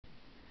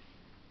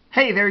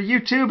Hey there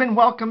YouTube, and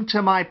welcome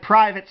to my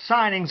private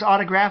signings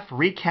autograph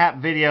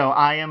recap video.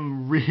 I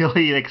am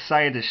really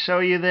excited to show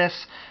you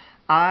this.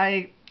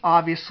 I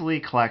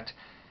obviously collect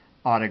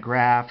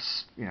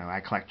autographs, I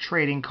collect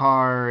trading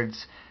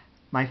cards.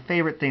 My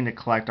favorite thing to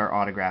collect are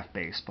autographed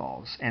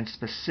baseballs, and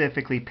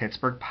specifically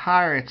Pittsburgh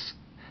Pirates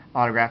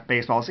autographed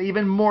baseballs.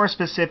 Even more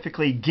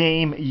specifically,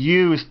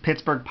 game-used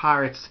Pittsburgh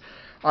Pirates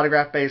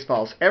autographed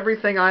baseballs.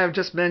 Everything I have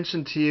just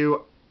mentioned to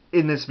you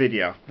in this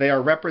video. They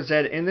are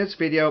represented in this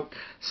video.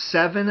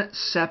 7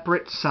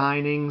 separate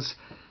signings,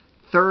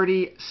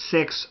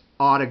 36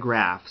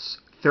 autographs,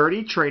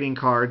 30 trading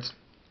cards,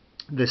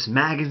 this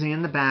magazine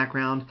in the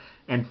background,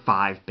 and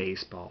 5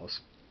 baseballs.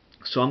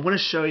 So I'm going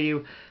to show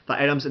you the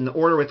items in the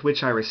order with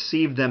which I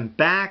received them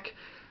back,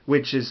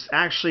 which is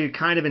actually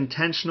kind of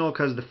intentional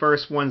because the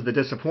first one's the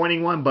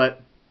disappointing one,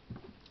 but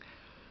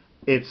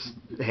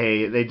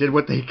hey, they did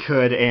what they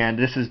could, and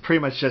this is pretty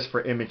much just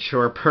for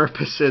immature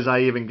purposes.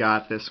 I even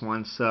got this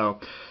one. So,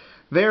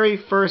 very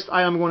first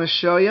item I'm going to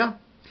show you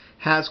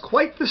has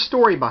quite the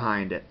story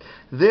behind it.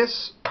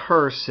 This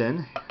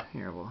person,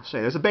 here we'll show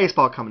you, there's a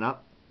baseball coming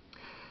up,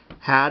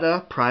 had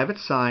a private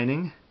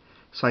signing,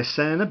 so I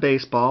sent in a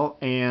baseball,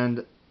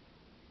 and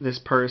this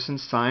person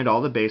signed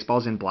all the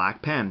baseballs in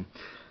black pen.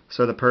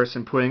 So the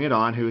person putting it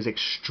on, who is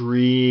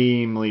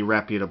extremely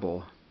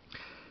reputable,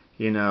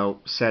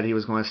 said he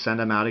was going to send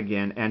them out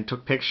again, and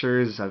took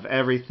pictures of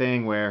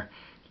everything, where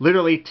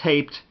literally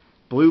taped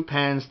blue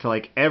pens to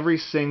like every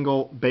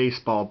single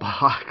baseball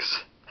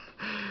box.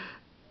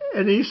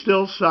 And he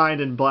still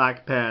signed in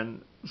black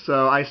pen.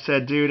 So I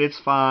said, dude, it's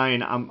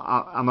fine.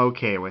 I'm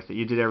okay with it.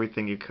 You did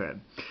everything you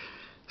could.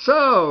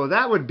 So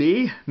that would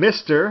be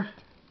Mr.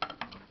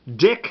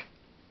 Dick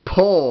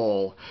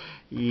Pole.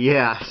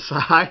 Yes,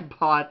 I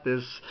bought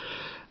this.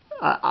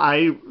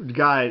 I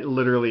got it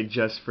literally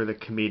just for the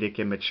comedic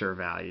immature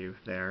value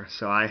there.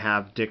 So I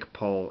have Dick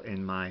Pole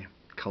in my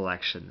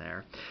collection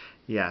there.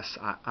 Yes,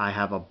 I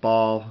have a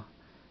ball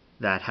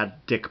that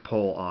had Dick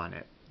Pole on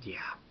it.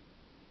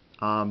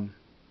 Yeah.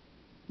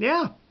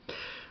 Yeah.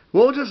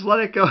 We'll just let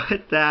it go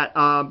at that.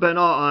 But in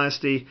all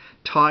honesty,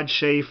 Todd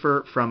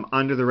Schaefer from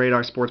Under the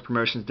Radar Sports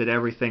Promotions did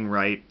everything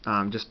right.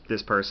 Just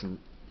this person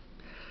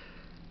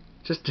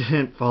just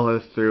didn't follow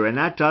through, and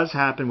that does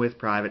happen with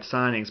private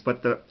signings,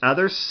 but the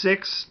other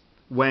 6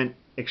 went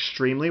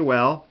extremely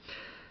well.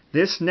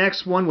 This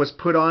next one was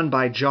put on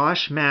by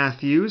Josh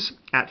Matthews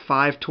at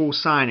 5 Tool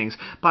Signings.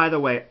 By the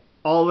way,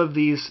 all of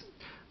these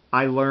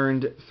I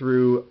learned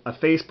through a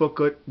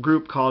Facebook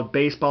group called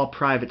Baseball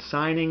Private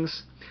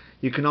Signings.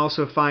 You can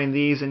also find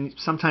these, and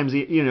sometimes,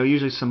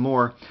 usually some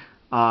more,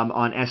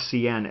 on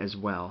SCN as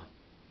well.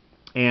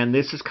 And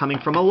this is coming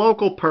from a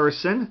local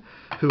person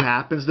who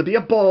happens to be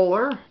a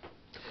bowler,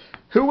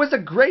 who was a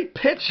great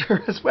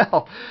pitcher as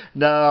well.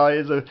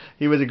 No,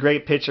 he was a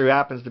great pitcher who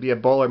happens to be a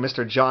bowler,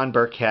 Mr. John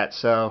Burkett.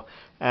 So,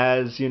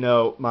 as you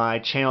know, my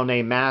channel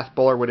name Math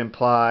Bowler would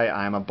imply,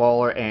 I'm a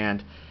bowler,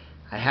 and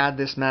I had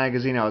this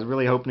magazine. I was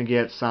really hoping to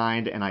get it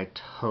signed, and I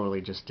totally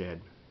just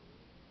did.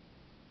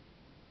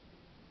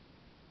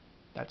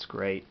 That's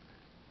great.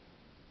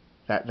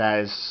 That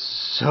is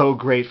so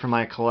great for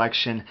my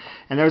collection.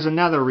 And there's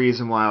another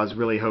reason why I was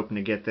really hoping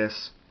to get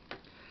this.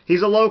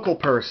 He's a local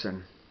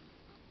person.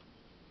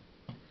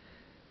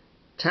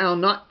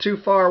 Town not too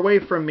far away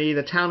from me,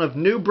 the town of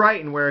New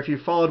Brighton, where if you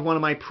followed one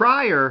of my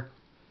prior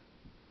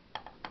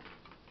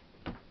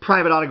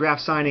private autograph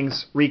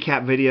signings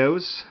recap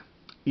videos,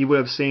 you would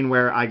have seen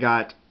where I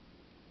got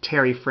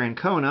Terry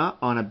Francona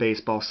on a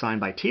baseball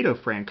signed by Tito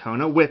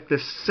Francona with the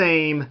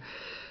same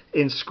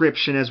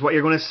inscription as what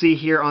you're going to see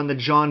here on the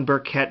John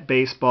Burkett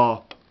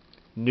baseball,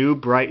 New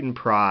Brighton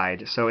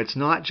Pride. So it's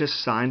not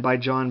just signed by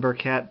John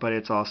Burkett, but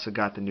it's also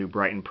got the New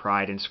Brighton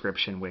Pride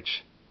inscription,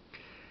 which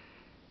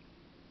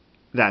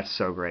that's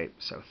so great.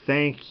 So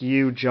thank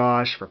you,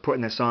 Josh, for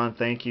putting this on.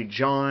 Thank you,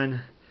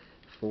 John,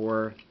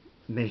 for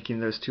making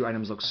those 2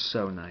 items look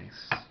so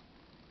nice.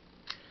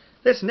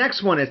 This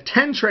next one is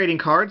 10 trading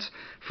cards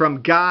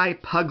from Guy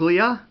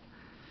Puglia.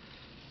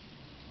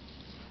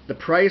 The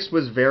price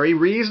was very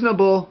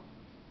reasonable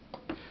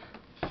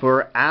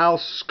for Al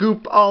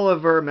Scoop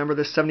Oliver. Remember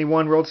the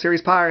 71 World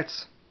Series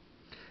Pirates?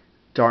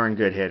 Darn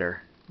good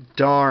hitter.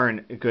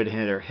 Darn good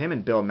hitter. Him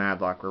and Bill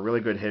Madlock were really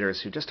good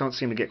hitters who just don't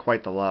seem to get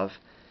quite the love.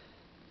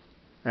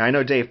 And I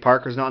know Dave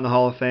Parker's not in the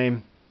Hall of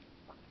Fame.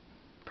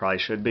 Probably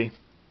should be.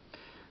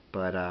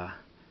 But,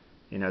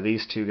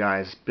 these 2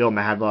 guys, Bill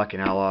Madlock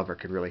and Al Oliver,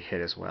 could really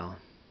hit as well.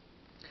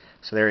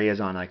 So there he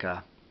is on like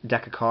a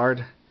deck of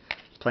card.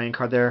 Playing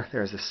card there.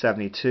 There's the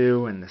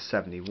 72 and the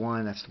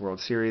 71. That's the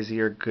World Series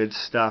year. Good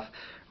stuff.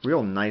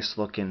 Real nice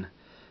looking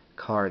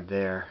card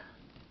there.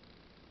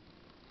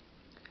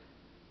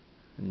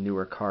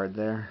 Newer card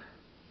there.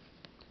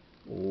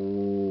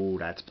 Oh,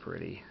 that's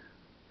pretty.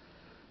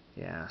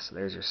 Yeah, so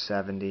there's your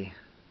 70.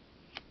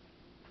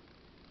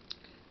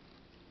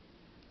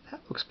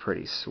 That looks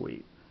pretty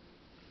sweet.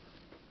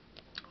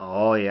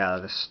 Oh yeah,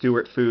 the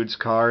Stewart Foods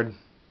card.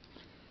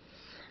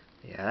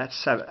 Yeah,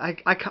 that's 7.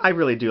 I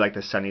really do like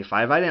the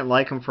 75. I didn't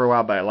like him for a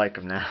while, but I like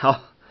him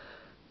now.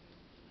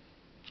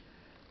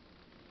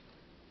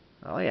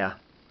 Oh yeah.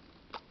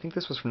 I think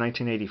this was from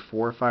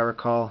 1984 if I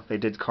recall. They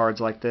did cards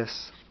like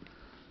this.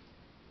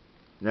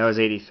 No, it was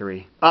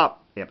 83. Oh,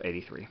 yep,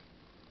 83.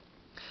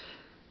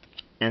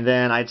 And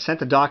then I'd sent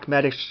the Doc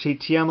Medics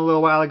TTM a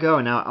little while ago,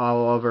 and now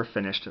Oliver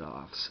finished it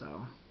off.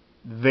 So,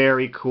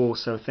 very cool.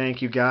 So,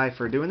 thank you, Guy,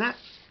 for doing that.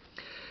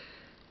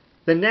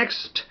 The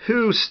next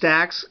 2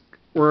 stacks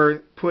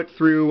were put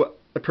through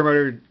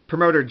the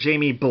promoter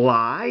Jamie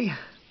Bly.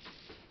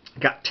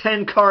 Got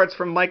 10 cards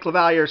from Mike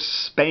LaValliere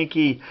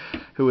Spanky,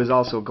 who is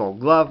also a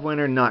Gold Glove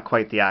winner. Not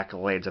quite the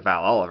accolades of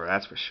Al Oliver,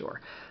 that's for sure.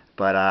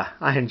 But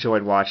I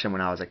enjoyed watching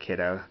when I was a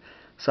kiddo.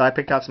 So I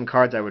picked out some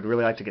cards I would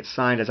really like to get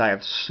signed, as I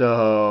have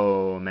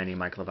so many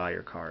Mike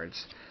LaValliere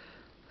cards.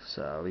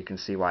 So you can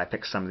see why I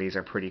picked some of these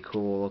are pretty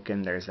cool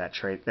looking. There's that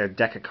their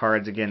deck of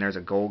cards again. There's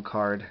a gold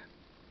card.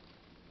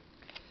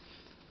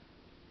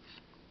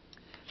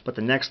 But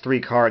the next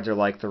 3 cards are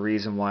like the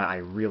reason why I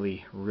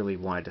really, really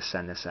wanted to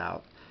send this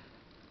out.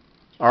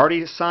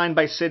 Already signed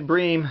by Sid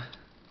Bream.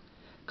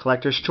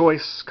 Collector's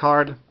Choice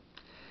card.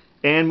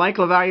 And Mike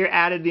LaValliere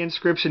added the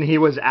inscription, "He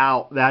was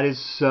out." That is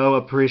so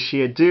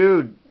appreciated.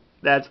 Dude,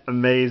 that's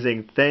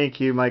amazing. Thank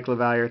you, Mike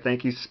LaValliere.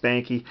 Thank you,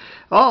 Spanky.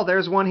 Oh,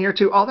 there's one here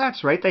too. Oh,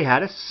 that's right. They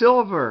had a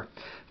silver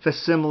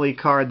facsimile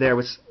card there,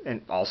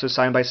 and also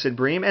signed by Sid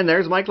Bream. And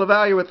there's Mike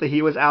LaValliere with the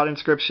 "He was out"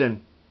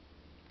 inscription.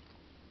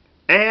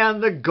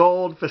 And the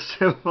gold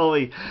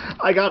facsimile.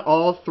 I got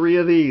all 3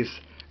 of these.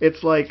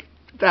 It's like,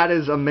 that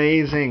is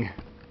amazing.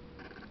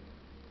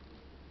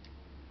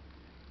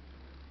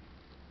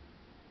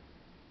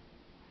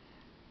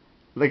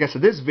 Like I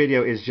said, this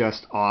video is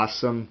just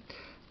awesome.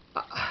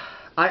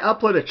 I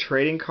upload a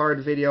trading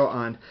card video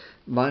on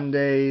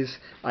Mondays.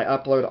 I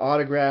upload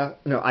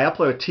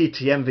a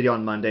TTM video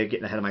on Monday,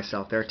 getting ahead of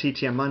myself there.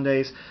 TTM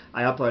Mondays.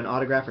 I upload an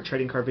autograph or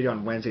trading card video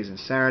on Wednesdays and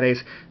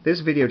Saturdays.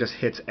 This video just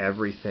hits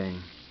everything.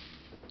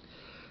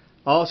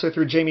 Also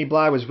through Jamie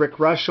Bly was Rick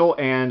Russell,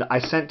 and I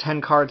sent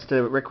 10 cards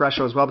to Rick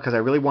Russell as well because I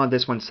really wanted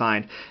this one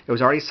signed. It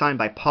was already signed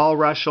by Paul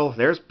Russell.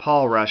 There's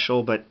Paul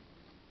Russell, but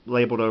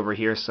labeled over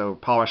here, so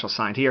Paul Russell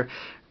signed here.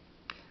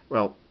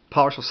 Well,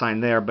 Paul Russell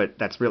signed there, but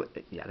that's really,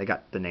 yeah, they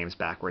got the names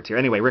backwards here.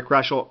 Anyway, Rick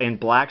Russell in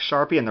black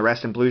Sharpie and the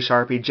rest in blue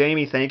Sharpie.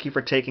 Jamie, thank you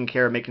for taking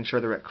care of making sure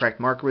the correct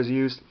marker was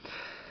used.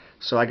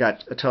 So I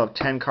got a total of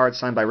 10 cards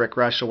signed by Rick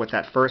Russell, with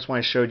that first one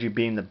I showed you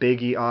being the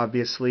Biggie,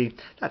 obviously.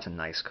 That's a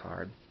nice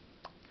card.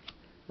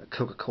 The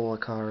Coca-Cola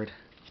card.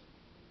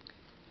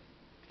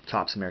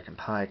 Topps American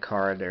Pie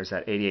card. There's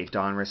that 88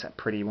 Donruss, that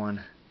pretty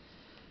one.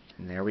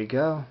 And there we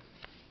go.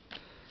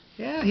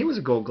 Yeah, he was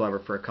a Gold Glover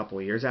for a couple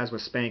of years, as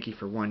was Spanky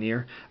for 1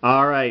 year.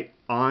 All right,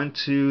 on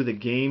to the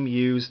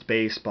game-used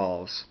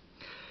baseballs.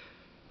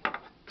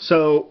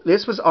 So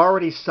this was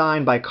already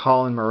signed by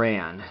Colin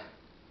Moran.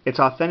 It's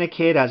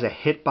authenticated as a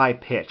hit by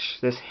pitch.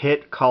 This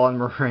hit Colin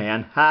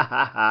Moran. Ha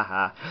ha ha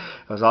ha.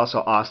 It was also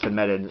Austin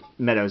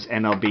Meadows'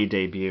 MLB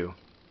debut.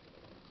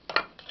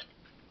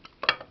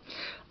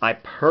 I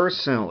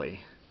personally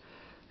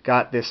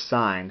got this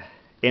signed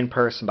in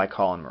person by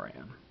Colin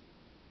Moran.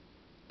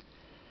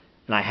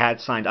 And I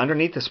had signed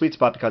underneath the sweet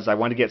spot because I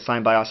wanted to get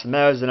signed by Austin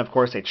Meadows. And of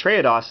course they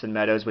traded Austin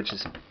Meadows, which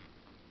is,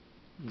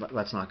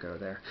 let's not go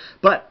there.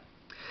 But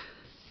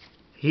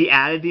he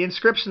added the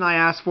inscription I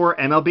asked for,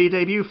 MLB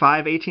debut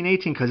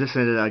 5/18/18, because this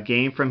is a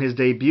game from his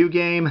debut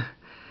game.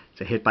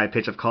 It's a hit by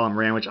pitch of Colin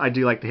Moran, which I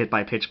do like the hit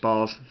by pitch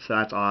balls, so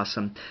that's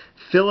awesome.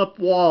 Philip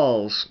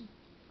Walls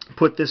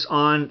put this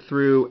on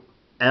through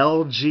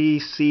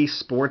LGC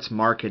Sports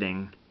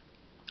Marketing.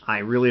 I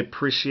really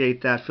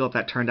appreciate that, Philip.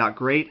 That turned out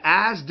great,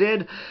 as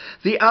did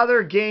the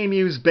other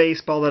game-used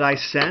baseball that I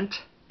sent.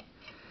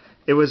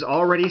 It was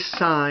already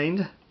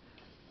signed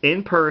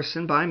in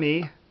person by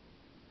me,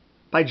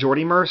 by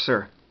Jordy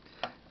Mercer.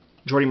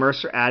 Jordy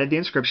Mercer added the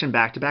inscription,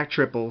 back-to-back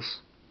triples.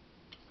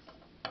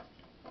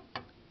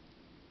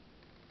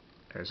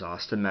 There's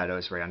Austin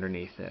Meadows right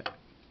underneath it.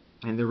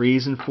 And the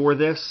reason for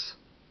this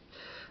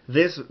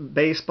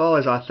baseball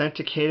is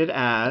authenticated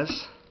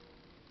as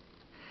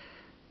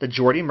the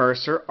Jordy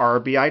Mercer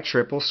RBI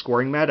triple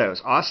scoring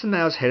Meadows. Austin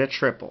Meadows hit a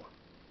triple.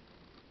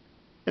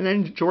 And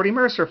then Jordy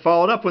Mercer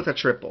followed up with a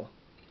triple.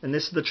 And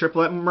this is the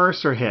triple that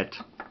Mercer hit,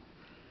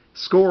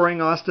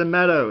 scoring Austin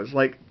Meadows.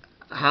 Like,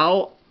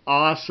 how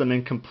awesome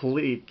and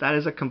complete. That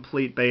is a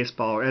complete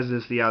baseball, as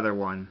is the other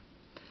one.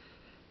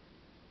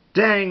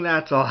 Dang,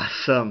 that's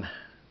awesome.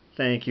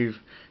 Thank you.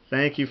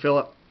 Thank you,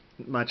 Philip.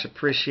 Much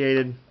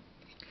appreciated.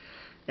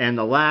 And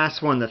the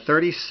last one, the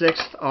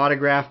 36th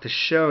autograph to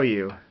show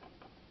you.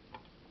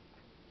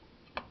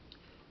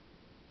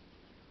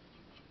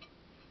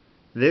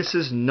 This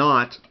is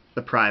not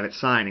the private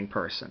signing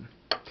person.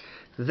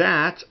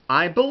 That,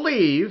 I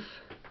believe,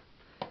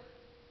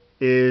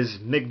 is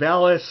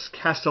Migdalis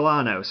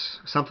Castellanos,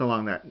 something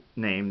along that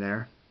name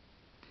there,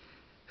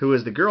 who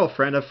was the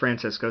girlfriend of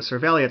Francisco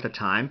Cervelli at the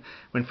time,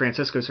 when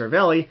Francisco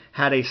Cervelli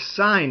had a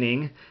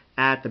signing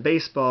at the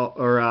baseball,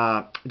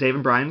 or Dave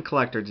 & Brian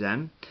Collector's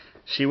Den.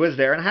 She was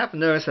there, and I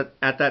happened to notice that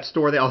at that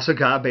store they also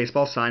got a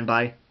baseball signed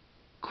by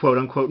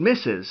quote-unquote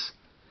Mrs.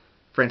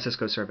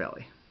 Francisco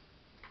Cervelli.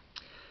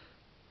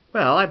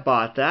 Well, I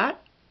bought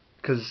that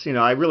because, you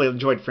know, I really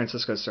enjoyed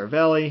Francisco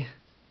Cervelli.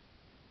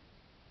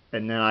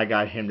 And then I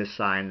got him to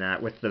sign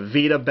that with the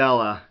Vita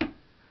Bella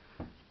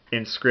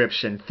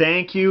inscription.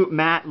 Thank you,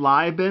 Matt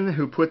Lieben,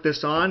 who put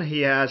this on.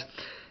 He has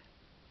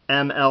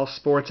ML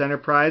Sports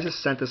Enterprises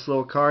sent this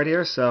little card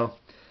here, so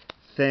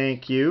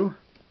thank you,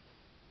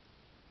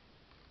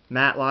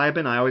 Matt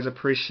Lieben. I always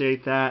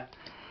appreciate that.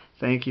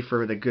 Thank you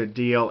for the good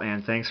deal,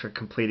 and thanks for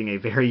completing a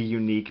very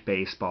unique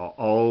baseball.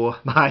 Oh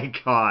my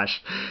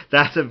gosh,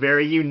 that's a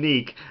very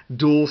unique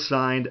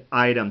dual-signed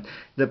item.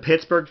 The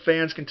Pittsburgh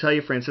fans can tell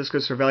you Francisco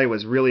Cervelli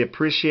was really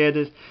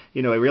appreciated.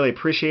 You know, I really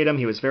appreciate him.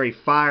 He was very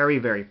fiery,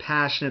 very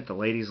passionate. The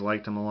ladies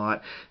liked him a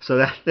lot.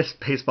 So this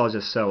baseball is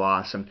just so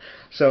awesome.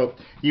 So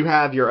you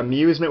have your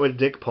amusement with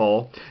Dick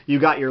Pole. You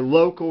got your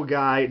local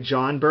guy,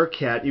 John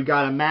Burkett. You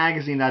got a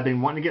magazine that I've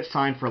been wanting to get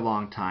signed for a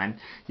long time.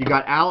 You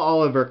got Al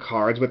Oliver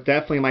cards, with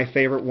definitely my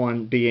favorite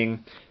one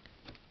being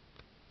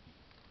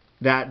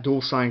that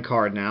dual sign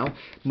card now.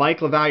 Mike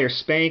LaValliere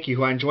Spanky,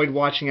 who I enjoyed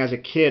watching as a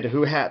kid,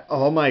 who had,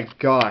 oh my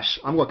gosh,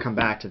 I'm going to come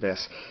back to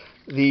this.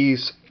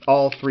 These,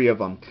 all three of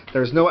them.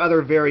 There's no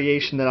other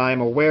variation that I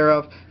am aware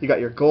of. You got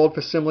your gold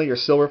facsimile, your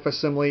silver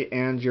facsimile,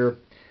 and your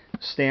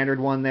standard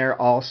one there,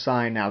 all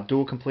signed now.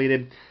 Dual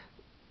completed.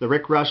 The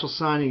Rick Russell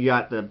sign, you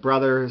got the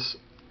brothers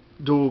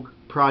dual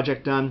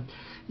project done.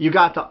 You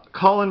got the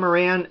Colin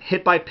Moran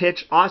hit by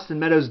pitch Austin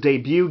Meadows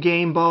debut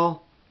game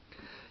ball.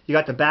 You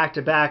got the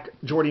back-to-back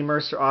Jordy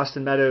Mercer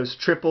Austin Meadows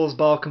triples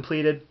ball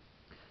completed.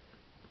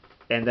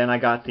 And then I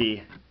got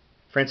the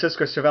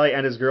Francisco Cervelli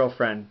and his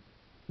girlfriend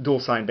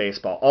dual sign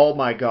baseball. Oh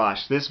my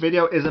gosh, this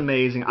video is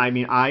amazing. I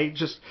mean, I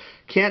just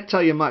can't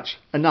tell you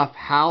enough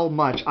how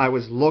much I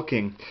was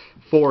looking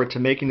forward to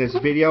making this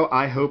video.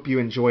 I hope you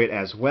enjoy it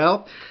as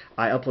well.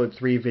 I upload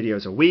 3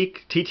 videos a week.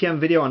 TTM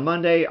video on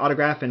Monday,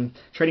 autograph and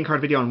trading card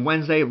video on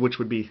Wednesday, which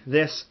would be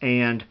this.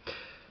 And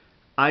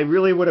I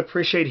really would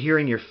appreciate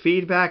hearing your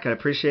feedback. I'd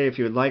appreciate it if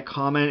you would like,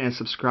 comment, and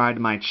subscribe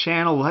to my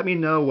channel. Let me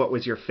know what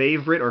was your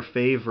favorite or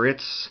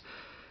favorites.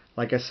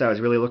 Like I said, I was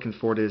really looking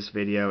forward to this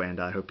video, and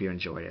I hope you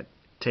enjoy it.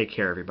 Take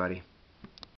care, everybody.